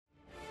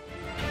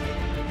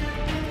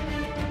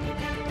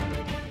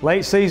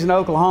Late season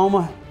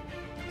Oklahoma,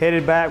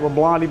 headed back with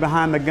Blondie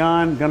behind the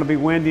gun. Gonna be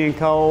windy and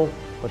cold,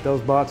 but those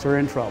bucks are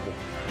in trouble.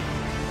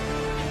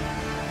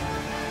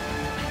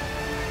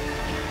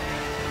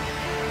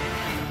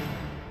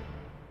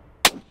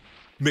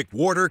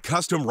 McWhorter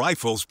Custom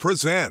Rifles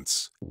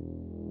presents.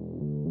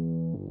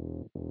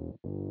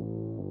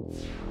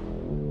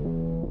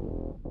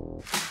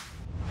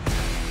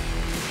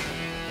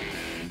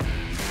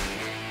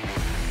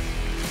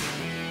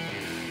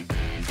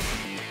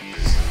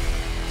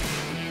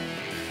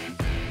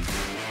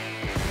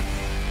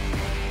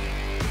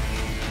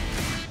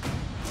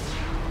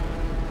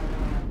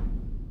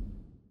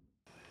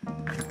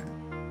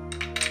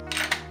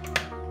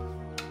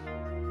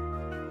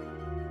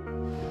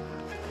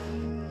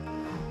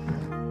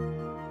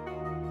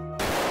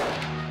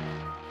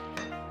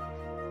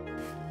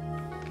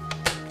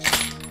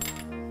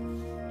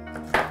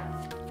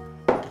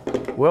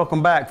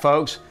 Welcome back,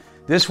 folks.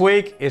 This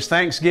week is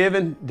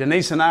Thanksgiving.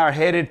 Denise and I are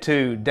headed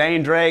to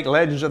Dane Drake,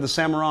 Legends of the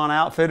Cimarron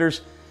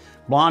Outfitters.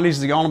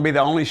 Blondie's going to be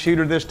the only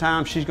shooter this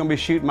time. She's going to be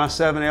shooting my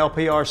 7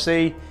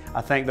 LPRC.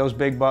 I think those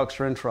big bucks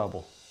are in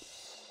trouble.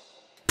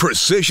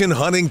 Precision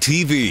Hunting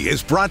TV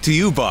is brought to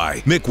you by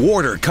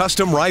McWhorter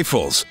Custom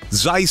Rifles,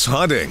 Zeiss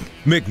Hunting,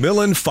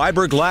 Macmillan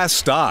Fiberglass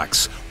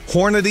Stocks,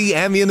 Hornady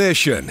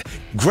Ammunition,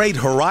 Great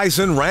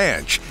Horizon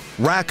Ranch,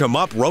 Rack 'em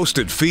Up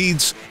Roasted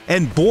Feeds,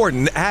 and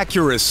Borden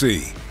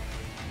Accuracy.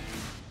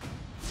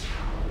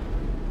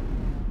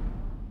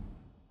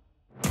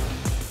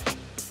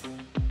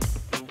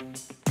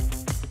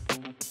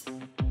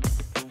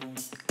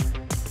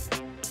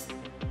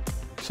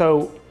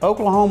 So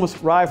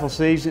Oklahoma's rifle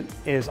season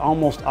is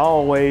almost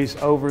always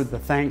over the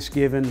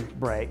Thanksgiving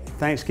break.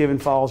 Thanksgiving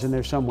falls in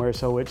there somewhere,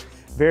 so it's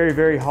very,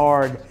 very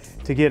hard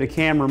to get a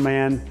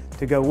cameraman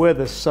to go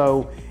with us.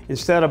 So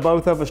instead of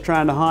both of us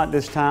trying to hunt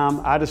this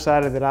time, I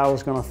decided that I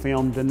was going to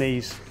film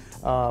Denise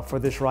for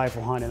this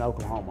rifle hunt in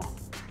Oklahoma.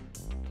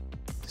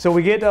 So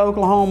we get to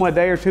Oklahoma a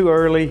day or two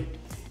early,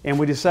 and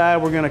we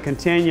decide we're going to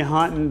continue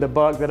hunting the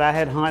buck that I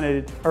had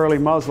hunted early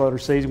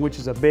muzzleloader season, which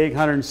is a big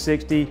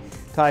 160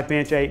 type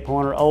inch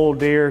 8-pointer, old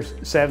deer,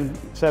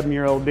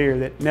 seven-year-old deer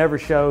that never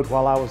showed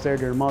while I was there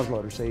during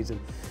muzzleloader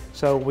season.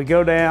 So we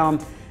go down.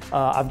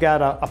 I've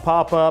got a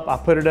pop-up. I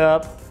put it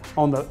up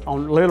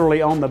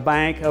literally on the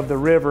bank of the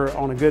river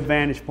on a good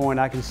vantage point.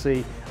 I can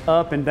see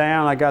up and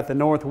down. I got the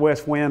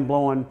northwest wind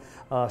blowing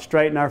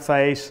straight in our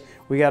face.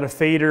 We got a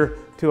feeder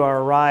to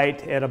our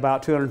right at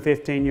about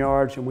 215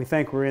 yards, and we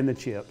think we're in the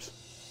chips.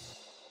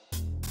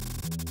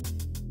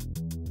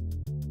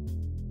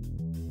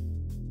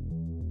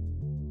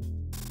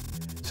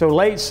 So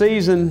late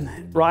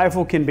season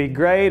rifle can be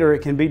great or it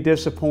can be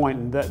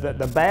disappointing.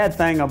 The bad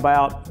thing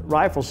about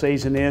rifle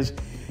season is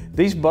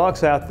these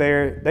bucks out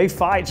there, they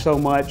fight so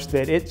much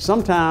that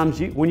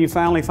sometimes when you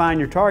finally find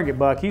your target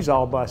buck, he's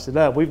all busted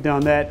up. We've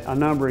done that a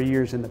number of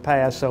years in the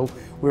past, so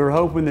we were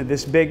hoping that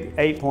this big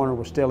 8-pointer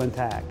was still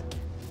intact.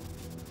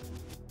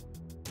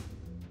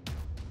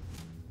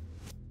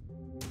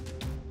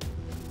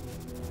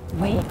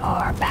 We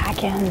are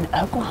back in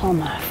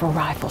Oklahoma for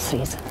rifle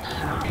season,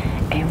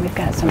 and we've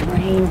got some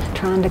rain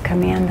trying to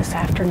come in this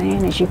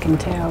afternoon. As you can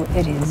tell,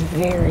 it is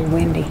very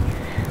windy,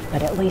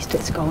 but at least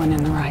it's going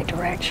in the right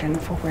direction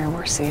for where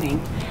we're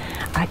sitting.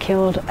 I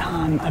killed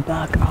a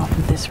buck off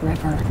of this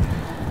river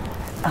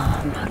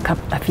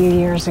a few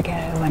years ago,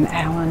 and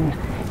Allan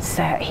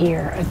sat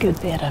here a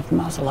good bit of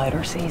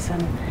muzzleloader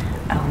season,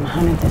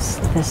 hunted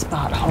this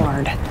spot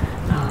hard.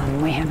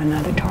 We have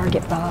another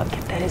target buck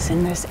that is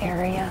in this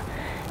area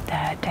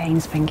that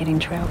Dane's been getting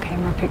trail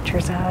camera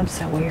pictures of,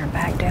 so we are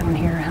back down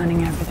here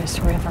hunting over this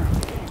river.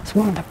 It's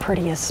one of the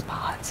prettiest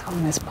spots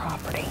on this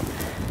property.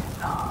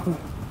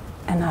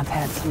 And I've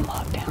had some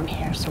luck down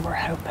here, so we're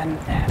hoping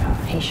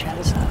that he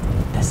shows up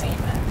this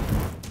evening.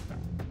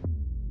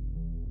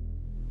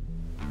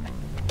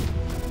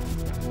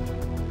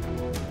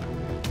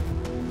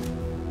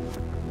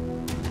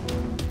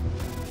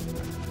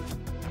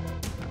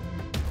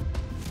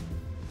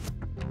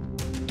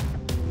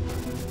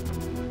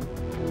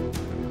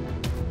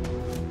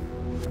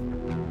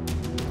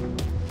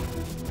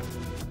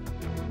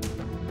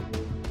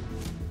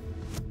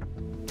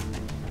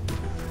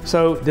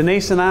 So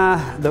Denise and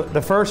I,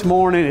 the first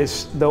morning,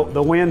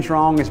 the wind's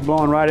wrong, it's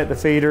blowing right at the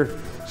feeder,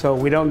 so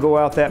we don't go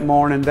out that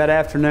morning. That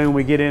afternoon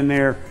we get in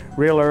there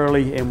real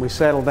early and we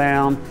settle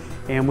down,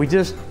 and we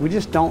just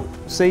don't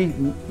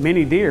see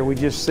many deer. We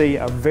just see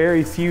a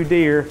very few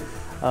deer.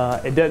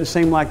 It doesn't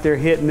seem like they're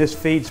hitting this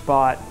feed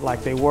spot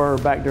like they were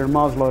back during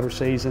muzzleloader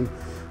season.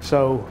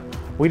 So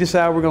we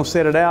decided we're gonna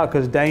set it out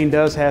because Dane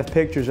does have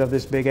pictures of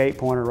this big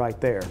 8-pointer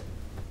right there.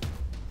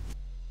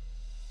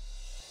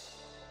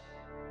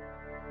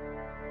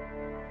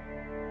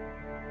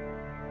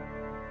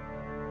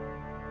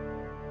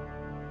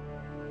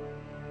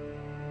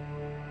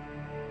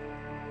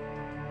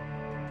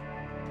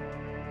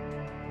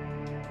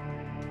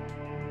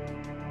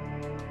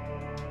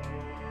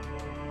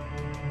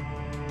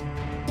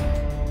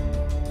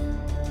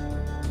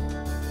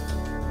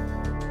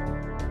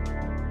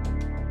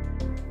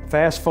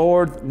 Fast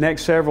forward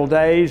next several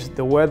days,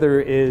 the weather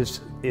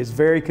is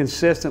very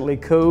consistently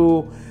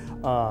cool,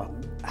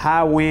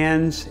 high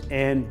winds,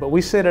 but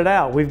we sit it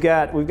out. We've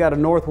got a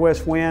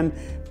northwest wind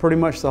pretty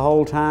much the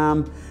whole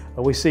time.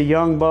 We see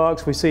young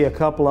bucks, we see a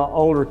couple of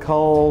older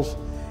culls,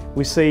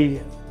 we see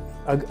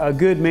a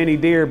good many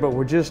deer, but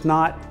we're just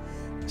not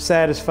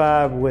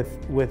satisfied with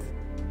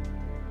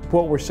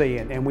what we're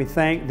seeing, and we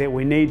think that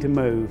we need to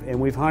move. And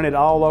we've hunted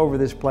all over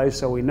this place,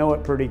 so we know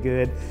it pretty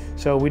good,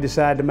 so we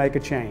decided to make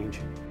a change.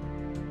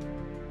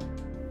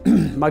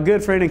 My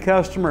good friend and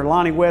customer,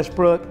 Lonnie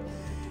Westbrook,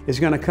 is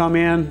going to come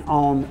in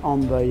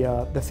on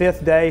the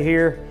fifth day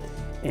here,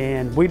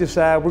 and we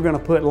decide we're going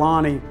to put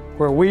Lonnie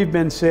where we've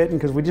been sitting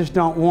because we just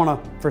don't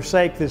want to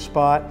forsake this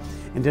spot.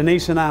 And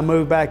Denise and I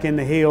moved back in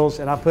the hills,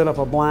 and I put up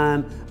a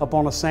blind up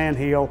on a sand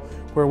hill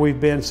where we've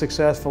been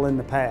successful in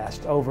the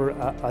past, over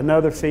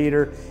another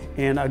feeder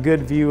and a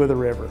good view of the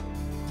river.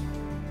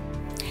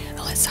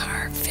 Well, it's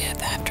our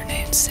fifth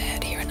afternoon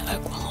set here in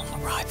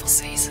Oklahoma rifle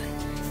season.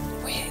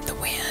 The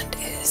wind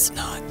is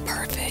not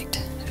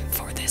perfect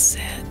for this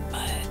set,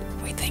 but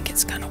we think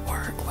it's going to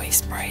work. We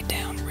sprayed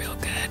down real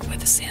good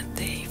with the Scent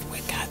Thief.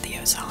 We've got the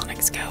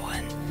ozonics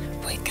going.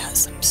 We've got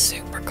some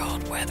super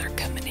cold weather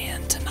coming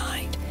in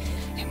tonight,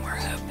 and we're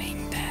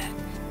hoping that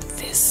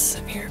this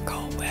severe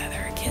cold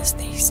weather gets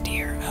these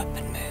deer up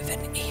and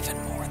moving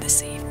even more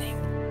this evening.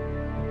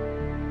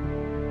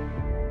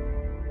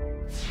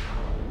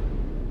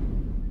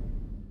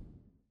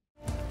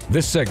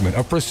 This segment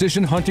of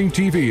Precision Hunting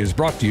TV is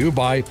brought to you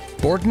by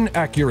Borden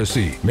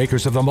Accuracy,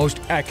 makers of the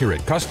most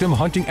accurate custom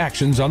hunting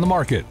actions on the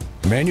market.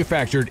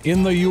 Manufactured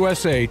in the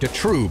USA to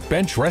true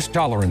bench rest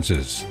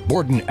tolerances.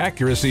 Borden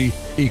Accuracy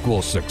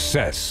equals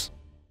success.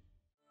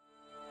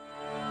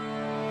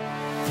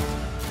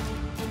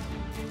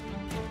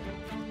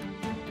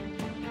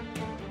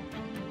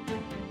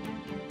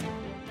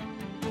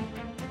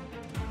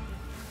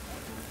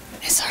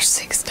 It's our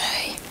 6th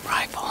day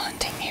rifle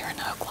hunting here in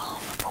Oklahoma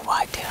for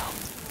whitetail.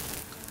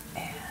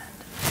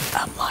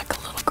 And I'm like a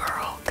little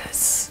girl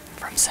because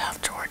from South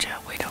Georgia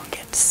we don't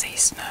get to see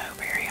snow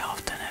very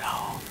often at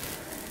all.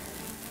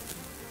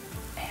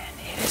 And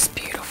it is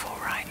beautiful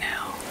right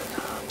now.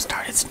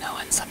 Started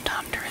snowing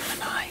sometime during the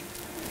night.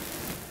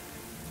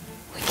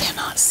 We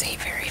cannot see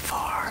very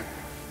far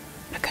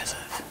because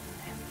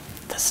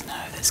of the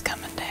snow that's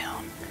coming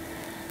down.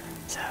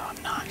 So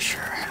I'm not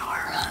sure how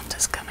our hunt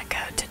is going to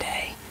go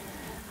today.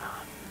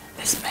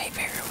 This may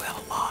very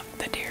well lock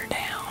the deer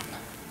down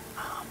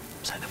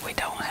so that we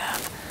don't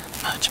have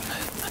much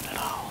movement at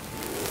all.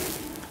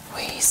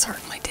 We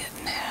certainly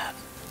didn't have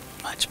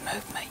much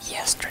movement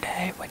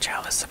yesterday, which I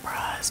was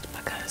surprised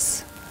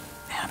because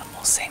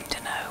animals seem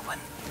to know when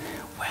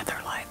weather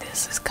like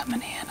this is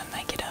coming in and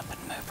they get up and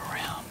move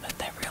around, but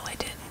they really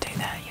didn't do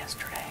that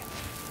yesterday.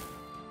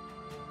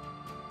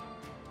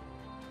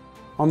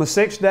 On the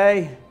 6th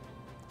day,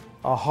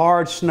 a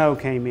hard snow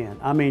came in.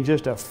 I mean,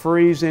 just a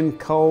freezing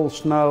cold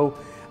snow.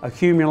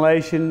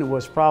 Accumulation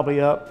was probably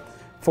up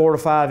 4 to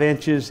 5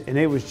 inches, and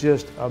it was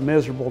just a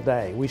miserable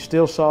day. We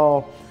still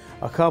saw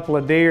a couple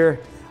of deer.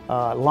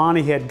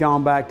 Lonnie had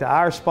gone back to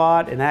our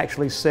spot and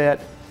actually set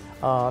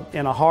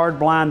in a hard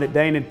blind that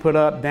Dane had put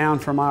up down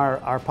from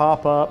our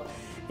pop-up.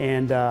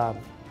 And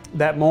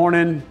that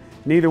morning,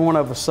 neither one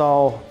of us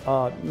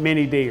saw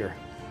many deer.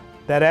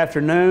 That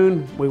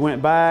afternoon, we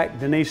went back.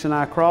 Denise and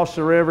I crossed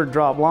the river,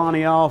 dropped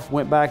Lonnie off,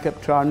 went back up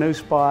to our new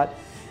spot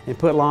and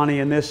put Lonnie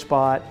in this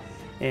spot.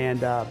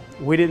 And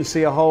we didn't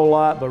see a whole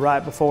lot, but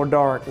right before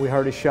dark, we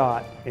heard a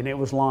shot, and it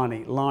was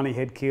Lonnie. Lonnie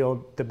had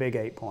killed the big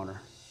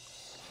 8-pointer.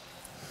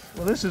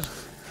 Well, this is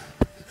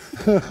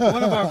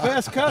one of our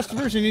best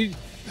customers, and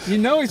you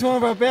know he's one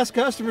of our best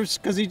customers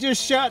because he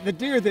just shot the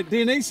deer that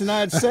Denise and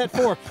I had set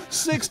for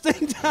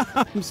 16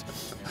 times.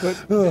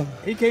 But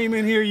he came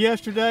in here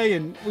yesterday,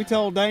 and we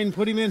told Dane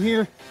put him in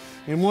here,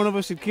 and one of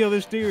us would kill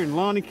this deer, and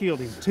Lonnie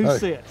killed him. 2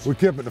 sets. We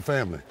kept it in the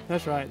family.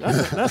 That's right.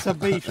 That's a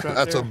beast right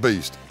That's there. a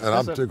beast, and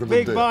That's I'm tickled to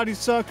big death. body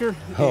sucker,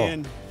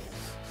 and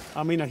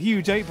I mean a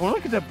huge 8-pointer.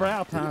 Look at the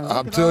brow tines.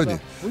 I'm telling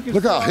you,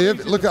 look how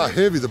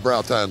heavy the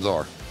brow tines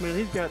are. Man,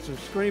 he's got some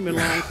screaming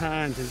long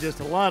tines and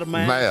just a lot of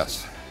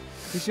mass.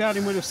 He shot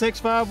him with a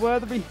 6.5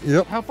 Weatherby.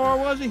 Yep. How far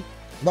was he?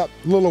 About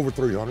a little over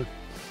 300.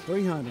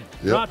 300.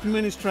 Yep. Dropped him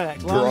in his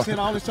tracks. Lonnie said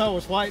all he saw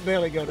was white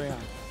belly go down.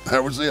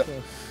 That was it.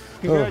 So,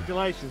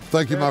 congratulations.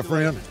 Thank you, my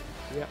friend.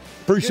 Yep.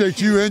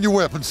 Appreciate you and your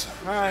weapons.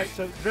 All right,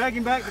 so drag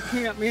him back to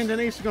camp. Me and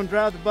Denise are going to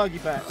drive the buggy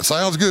back.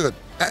 Sounds good.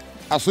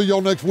 I'll see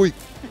y'all next week.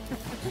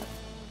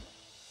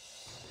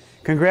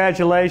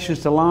 Congratulations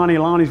to Lonnie.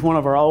 Lonnie's one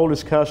of our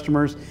oldest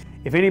customers.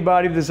 If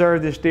anybody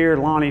deserved this deer,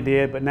 Lonnie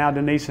did, but now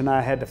Denise and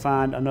I had to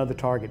find another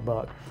target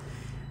buck.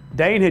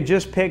 Dane had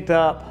just picked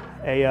up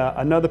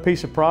another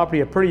piece of property,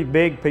 a pretty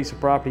big piece of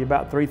property,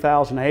 about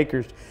 3,000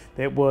 acres,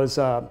 that was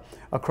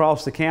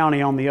across the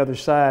county on the other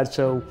side.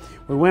 So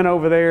we went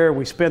over there,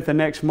 we spent the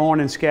next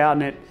morning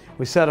scouting it.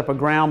 We set up a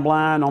ground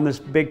blind on this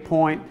big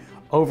point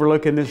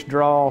overlooking this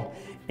draw,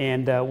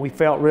 and we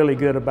felt really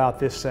good about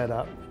this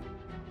setup.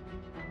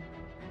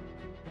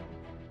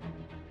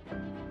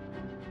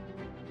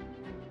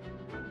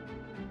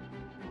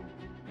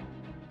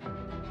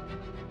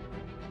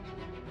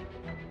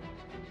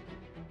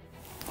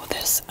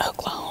 This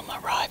Oklahoma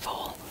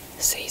rifle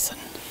season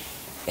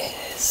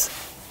is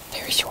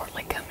very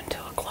shortly coming to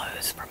a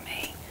close for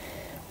me.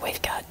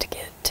 We've got to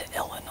get to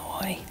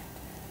Illinois.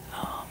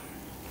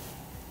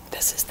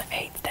 This is the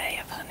 8th day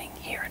of hunting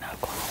here in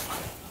Oklahoma.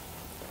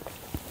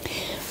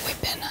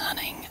 We've been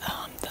hunting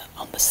on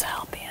the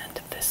south end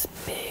of this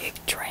big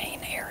drain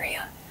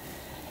area,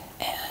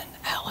 and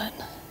Allan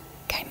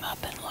came up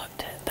and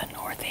looked at the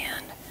north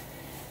end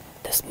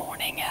this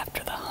morning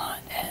after the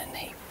hunt, and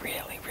he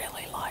really,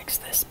 really likes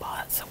this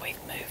spot, so we've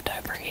moved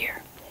over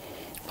here.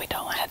 We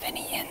don't have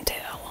any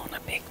intel on a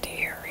big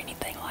deer or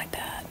anything like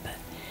that, but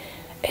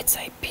it's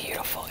a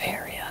beautiful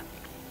area.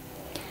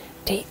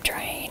 Deep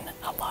drain,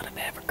 a lot of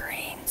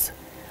evergreens,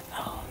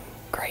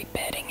 great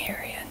bedding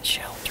area and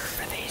shelter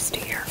for these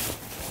deer.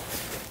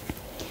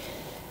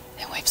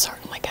 And we've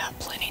certainly got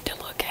plenty to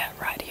look at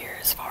right here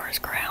as far as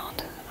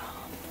ground.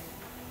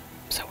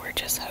 So we're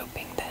just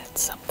hoping that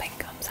something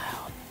comes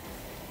out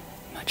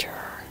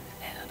mature,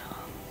 and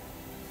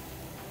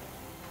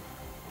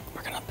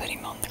we're gonna put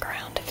him on the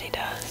ground if he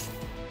does.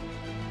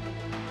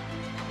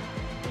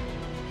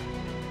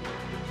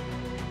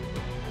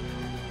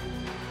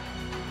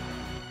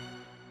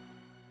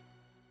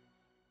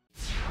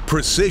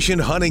 Precision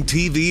Hunting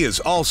TV is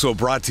also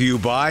brought to you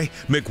by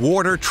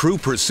McWhorter True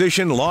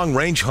Precision Long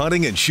Range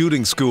Hunting and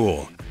Shooting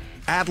School,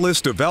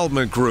 Atlas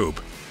Development Group,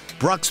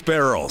 Brooks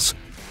Barrels,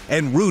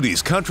 and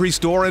Rudy's Country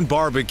Store and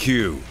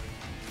Barbecue.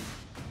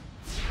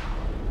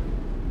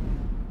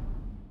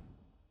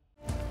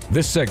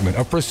 This segment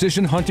of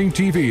Precision Hunting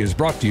TV is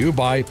brought to you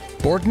by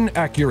Borden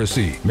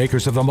Accuracy,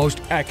 makers of the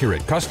most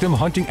accurate custom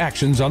hunting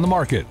actions on the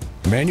market.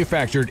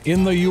 Manufactured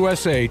in the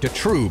USA to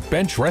true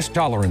bench rest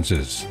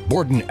tolerances.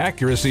 Borden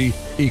Accuracy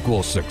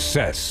equals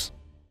success.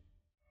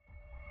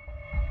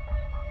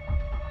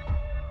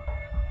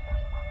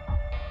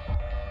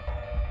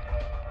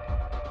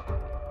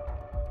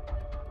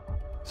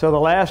 So the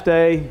last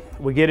day,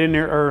 we get in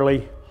there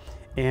early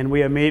and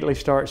we immediately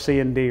start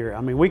seeing deer.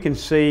 I mean, we can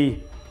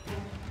see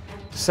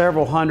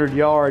several hundred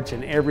yards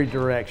in every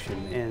direction.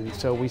 And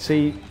so we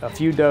see a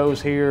few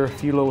does here, a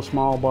few little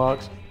small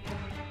bucks.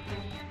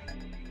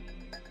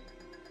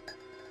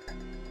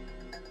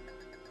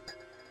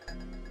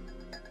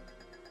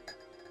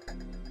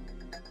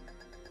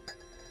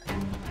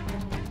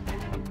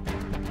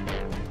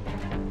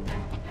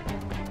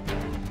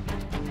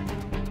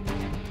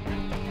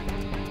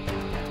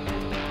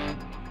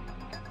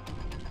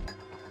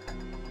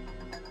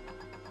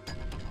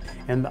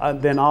 And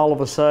then all of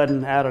a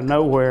sudden, out of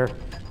nowhere,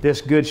 this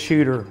good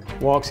shooter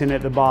walks in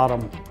at the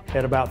bottom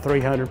at about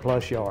 300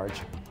 plus yards.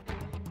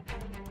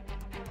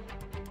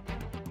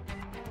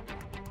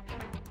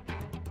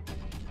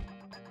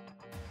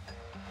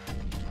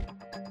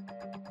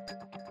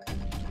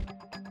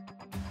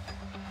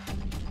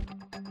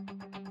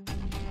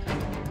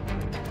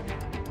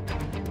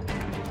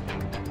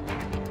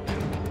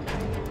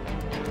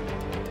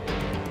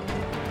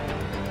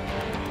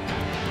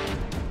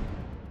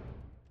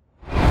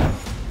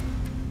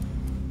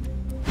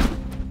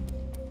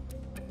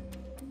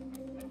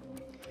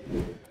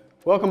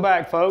 Welcome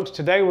back, folks.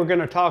 Today we're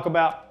going to talk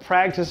about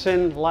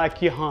practicing like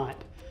you hunt.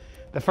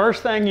 The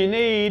first thing you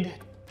need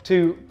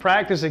to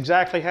practice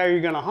exactly how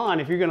you're going to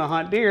hunt, if you're going to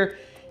hunt deer,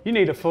 you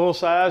need a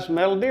full-size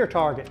metal deer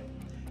target.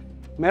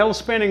 Metal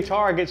Spinning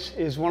Targets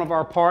is one of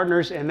our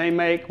partners, and they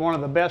make one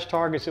of the best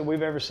targets that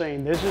we've ever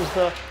seen. This is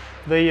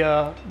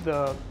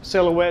the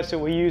silhouettes that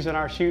we use in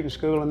our shooting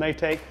school, and they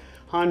take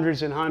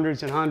hundreds and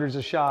hundreds and hundreds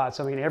of shots.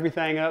 I mean,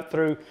 everything up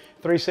through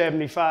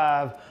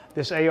 375.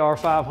 This AR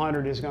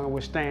 500 is going to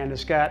withstand.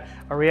 It's got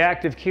a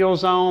reactive kill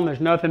zone. There's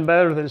nothing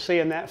better than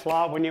seeing that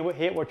flop when you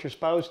hit what you're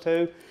supposed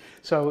to.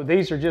 So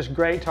these are just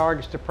great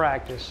targets to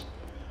practice.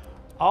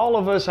 All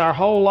of us, our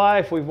whole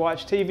life, we've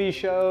watched TV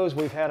shows,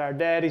 we've had our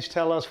daddies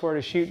tell us where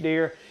to shoot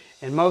deer,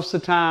 and most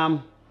of the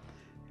time,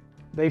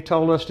 they've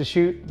told us to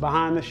shoot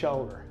behind the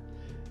shoulder.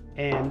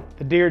 And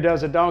the deer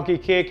does a donkey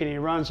kick and he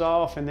runs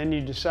off, and then you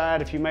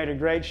decide if you made a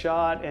great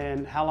shot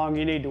and how long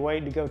you need to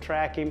wait to go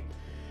track him.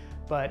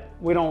 But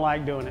we don't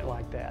like doing it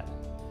like that.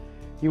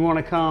 You want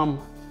to come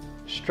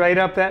straight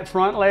up that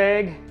front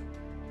leg,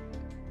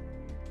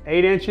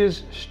 8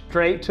 inches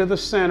straight to the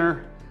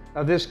center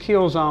of this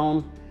kill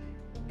zone,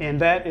 and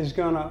that is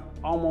going to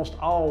almost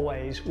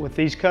always, with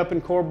these cup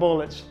and core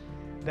bullets,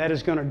 that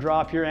is going to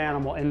drop your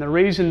animal. And the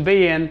reason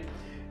being,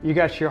 you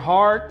got your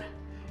heart,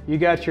 you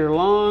got your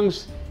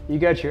lungs, you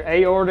got your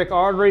aortic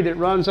artery that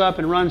runs up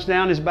and runs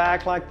down his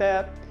back like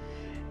that.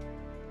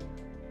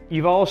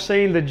 You've all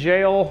seen the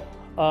jail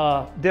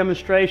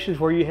demonstrations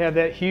where you have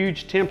that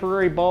huge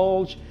temporary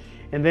bulge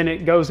and then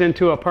it goes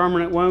into a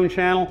permanent wound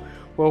channel.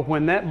 Well,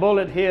 when that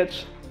bullet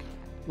hits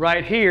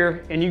right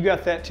here and you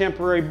got that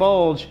temporary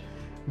bulge,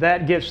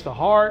 that gets the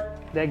heart,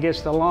 that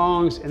gets the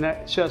lungs, and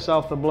that shuts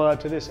off the blood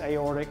to this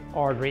aortic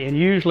artery. And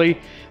usually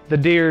the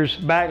deer's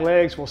back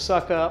legs will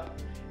suck up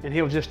and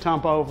he'll just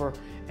tump over,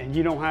 and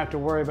you don't have to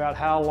worry about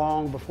how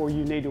long before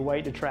you need to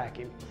wait to track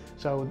him.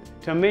 So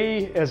to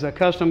me, as a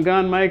custom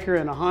gun maker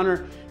and a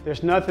hunter,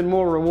 there's nothing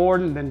more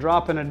rewarding than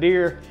dropping a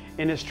deer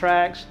in his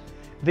tracks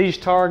These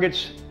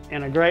targets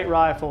and a great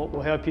rifle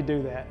will help you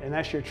do that. And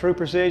that's your True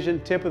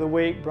Precision Tip of the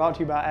Week, brought to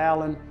you by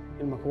Allan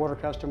and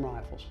McWhorter Custom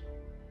Rifles.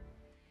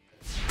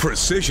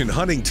 Precision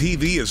Hunting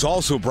TV is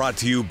also brought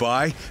to you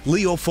by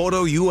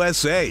Leophoto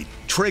USA,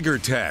 Trigger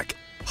Tech,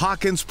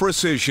 Hawkins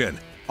Precision,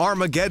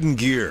 Armageddon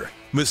Gear,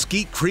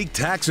 Mesquite Creek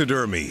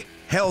Taxidermy,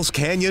 Hell's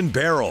Canyon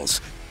Barrels,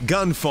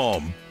 Gun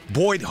Foam,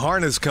 Boyd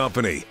Harness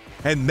Company,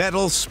 and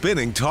Metal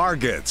Spinning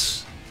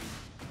Targets.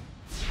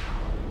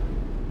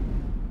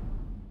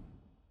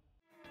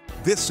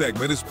 This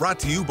segment is brought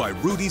to you by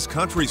Rudy's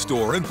Country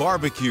Store and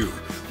Barbecue,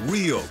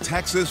 real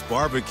Texas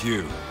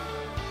barbecue.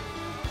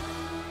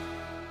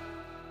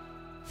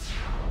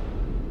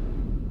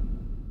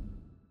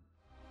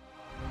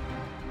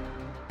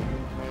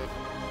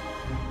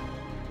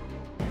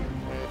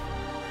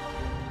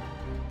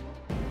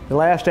 The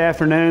last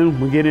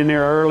afternoon, we get in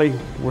there early,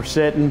 we're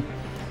sitting,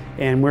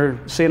 and we're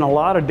seeing a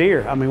lot of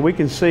deer. I mean, we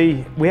can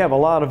see, we have a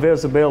lot of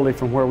visibility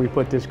from where we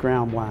put this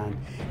ground blind.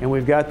 And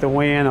we've got the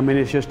wind. I mean,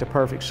 it's just a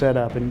perfect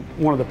setup and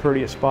one of the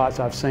prettiest spots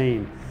I've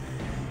seen.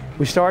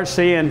 We start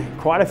seeing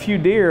quite a few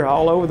deer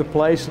all over the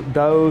place,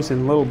 does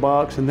and little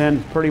bucks, and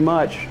then pretty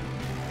much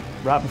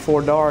right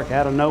before dark,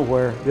 out of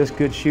nowhere, this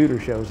good shooter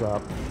shows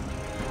up.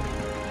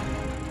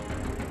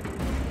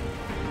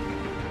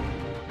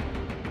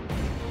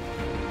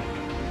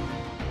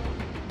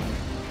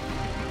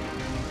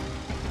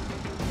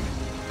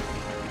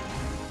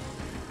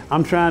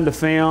 I'm trying to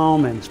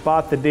film and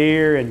spot the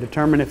deer and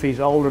determine if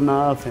he's old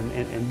enough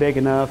and big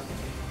enough.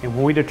 And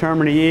when we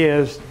determine he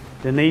is,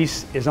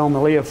 Denise is on the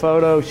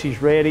Leophoto,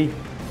 she's ready.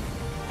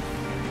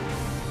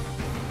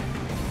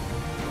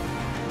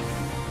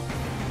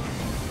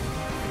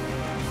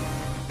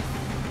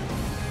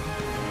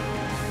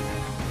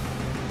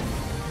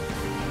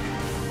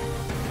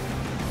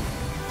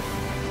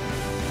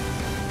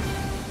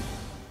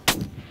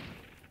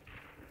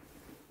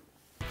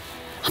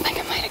 I think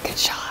I made a good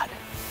shot.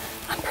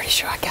 I'm pretty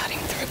sure I got him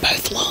through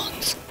both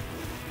lungs.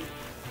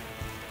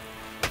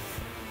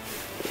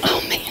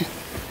 Oh man.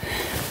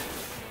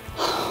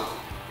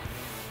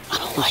 I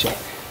don't like it.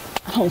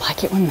 I don't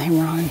like it when they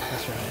run.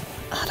 That's right.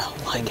 I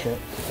don't like it.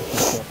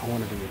 I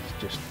want to do is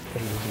just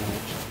 80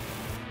 minutes.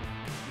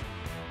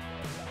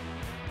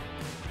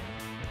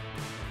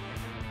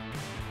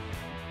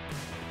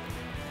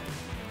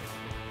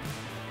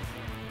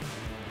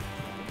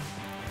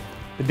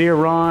 The deer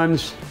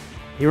runs.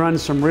 He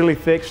runs some really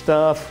thick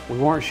stuff. We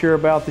weren't sure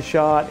about the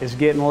shot. It's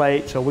getting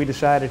late, so we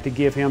decided to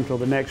give him till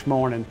the next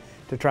morning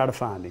to try to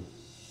find him.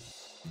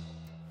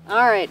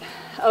 All right,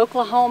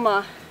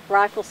 Oklahoma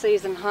rifle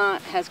season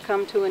hunt has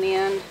come to an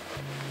end.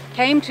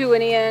 Came to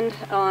an end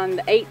on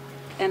the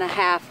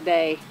 8.5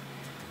 day.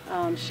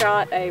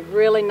 Shot a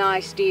really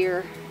nice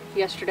deer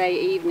yesterday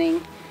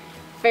evening,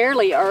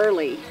 fairly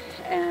early,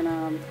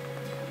 and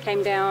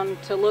came down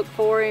to look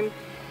for him,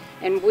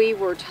 and we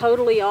were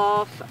totally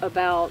off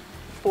about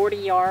 40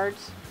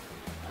 yards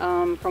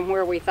from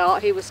where we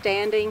thought he was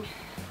standing.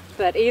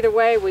 But either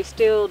way, we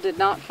still did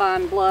not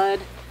find blood.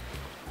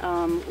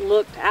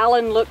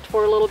 Allan looked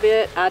for a little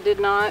bit, I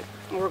did not.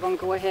 We're going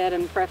to go ahead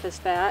and preface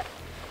that.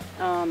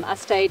 I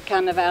stayed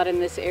kind of out in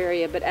this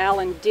area, but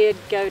Allan did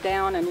go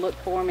down and look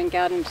for him and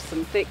got into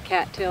some thick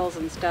cattails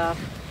and stuff.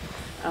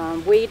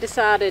 We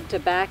decided to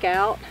back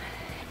out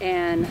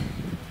and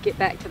get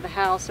back to the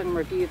house and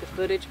review the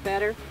footage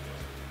better.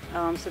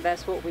 So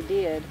that's what we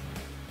did.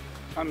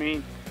 I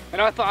mean,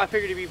 and I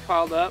figured it'd be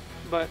piled up,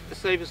 but the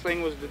safest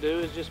thing was to do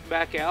is just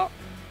back out.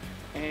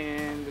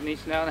 And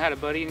Denise and Allan had a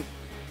buddy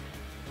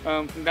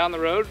from down the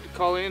road to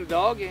call in a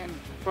dog, and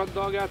brought the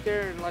dog out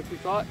there, and like we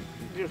thought,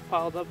 it just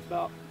piled up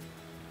about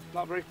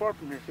not very far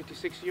from here,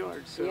 56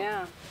 yards. So.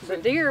 Yeah, the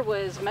deer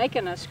was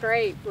making a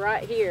scrape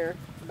right here,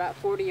 about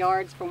 40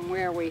 yards from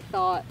where we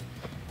thought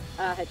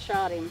I had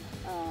shot him.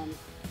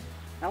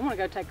 I want to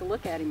go take a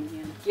look at him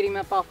again, get him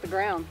up off the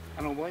ground.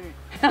 I don't blame you.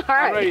 All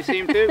right. I'm ready to see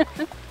him too.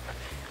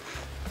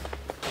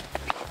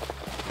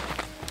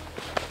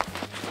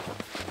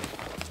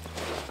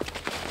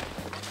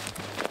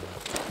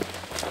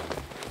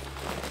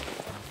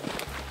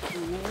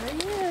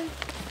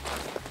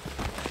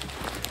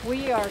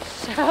 We are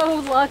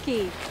so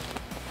lucky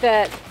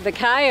that the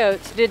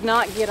coyotes did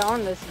not get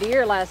on this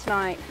deer last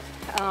night.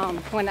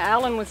 When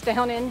Allan was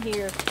down in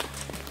here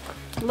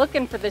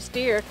looking for this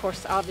deer, of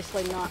course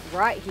obviously not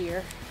right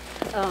here,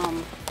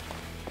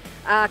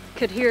 I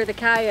could hear the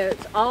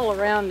coyotes all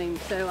around him,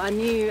 so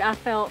I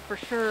felt for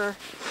sure.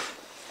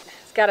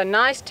 It's got a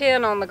nice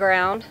 10 on the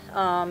ground,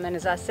 and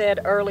as I said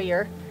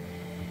earlier,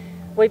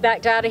 we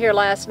backed out of here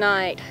last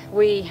night.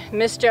 We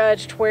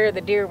misjudged where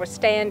the deer was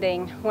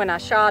standing when I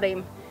shot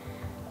him,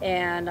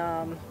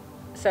 and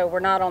so we're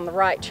not on the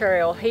right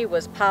trail. He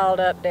was piled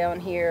up down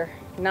here,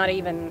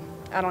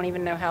 I don't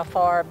even know how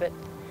far, but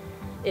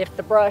if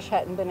the brush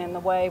hadn't been in the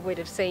way, we'd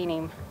have seen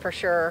him for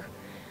sure.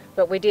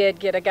 But we did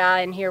get a guy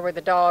in here with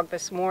a dog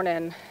this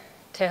morning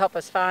to help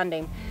us find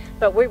him.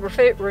 But we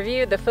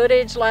reviewed the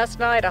footage last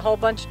night a whole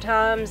bunch of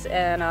times,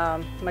 and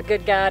my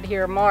good guide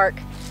here, Mark,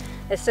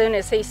 as soon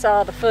as he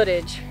saw the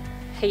footage,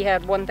 he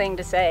had one thing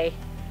to say.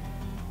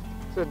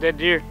 It's a dead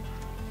deer.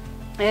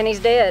 And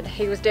he's dead.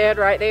 He was dead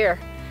right there.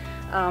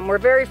 We're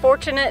very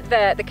fortunate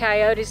that the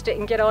coyotes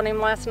didn't get on him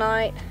last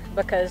night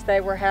because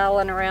they were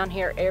howling around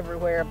here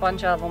everywhere, a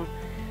bunch of them,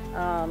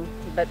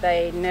 but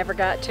they never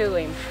got to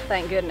him,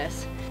 thank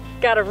goodness.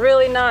 Got a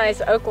really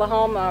nice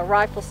Oklahoma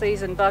rifle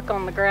season buck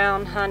on the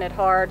ground, hunted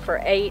hard for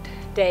 8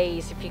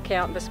 days. If you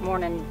count this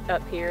morning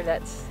up here,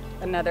 that's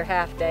another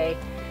half day.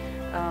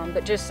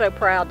 But just so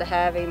proud to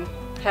have him.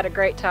 Had a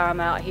great time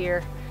out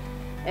here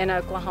in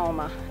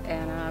Oklahoma,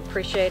 and I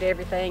appreciate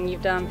everything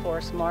you've done for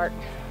us, Mark.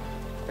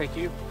 Thank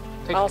you.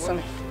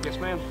 Awesome. Yes,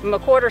 ma'am.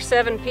 McWhorter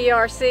 7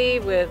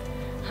 PRC with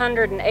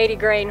 180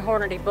 grain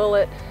Hornady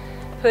bullet,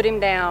 put him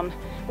down.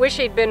 Wish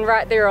he'd been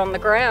right there on the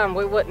ground.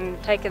 We wouldn't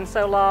have taken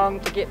so long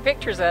to get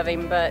pictures of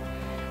him, but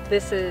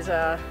this is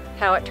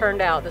how it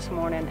turned out this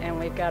morning, and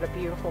we've got a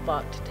beautiful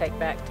buck to take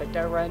back to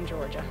Doe Run,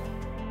 Georgia.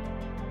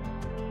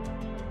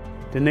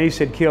 Denise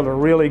had killed a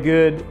really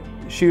good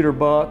shooter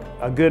buck,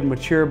 a good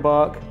mature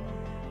buck.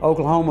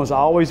 Oklahoma's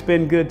always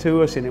been good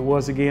to us, and it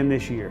was again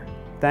this year.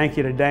 Thank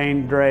you to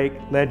Dane Drake,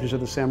 Legends of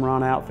the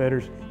Cimarron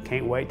Outfitters.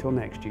 Can't wait till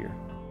next year.